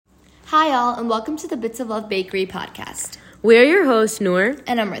Hi all, and welcome to the Bits of Love Bakery podcast. We're your hosts, Noor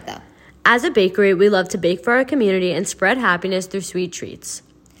and Amrita. As a bakery, we love to bake for our community and spread happiness through sweet treats.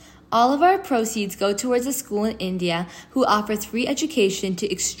 All of our proceeds go towards a school in India who offers free education to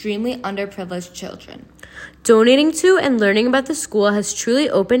extremely underprivileged children. Donating to and learning about the school has truly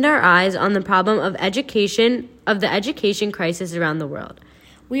opened our eyes on the problem of the education crisis around the world.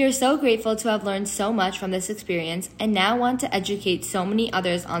 We are so grateful to have learned so much from this experience and now want to educate so many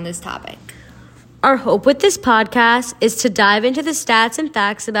others on this topic. Our hope with this podcast is to dive into the stats and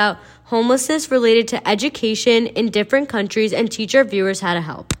facts about homelessness related to education in different countries and teach our viewers how to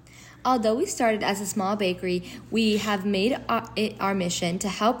help. Although we started as a small bakery, we have made it our mission to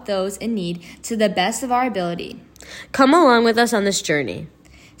help those in need to the best of our ability. Come along with us on this journey.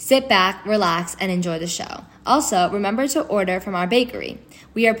 Sit back, relax, and enjoy the show. Also, remember to order from our bakery.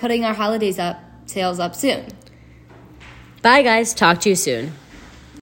 We are putting our sales up soon. Bye guys, talk to you soon.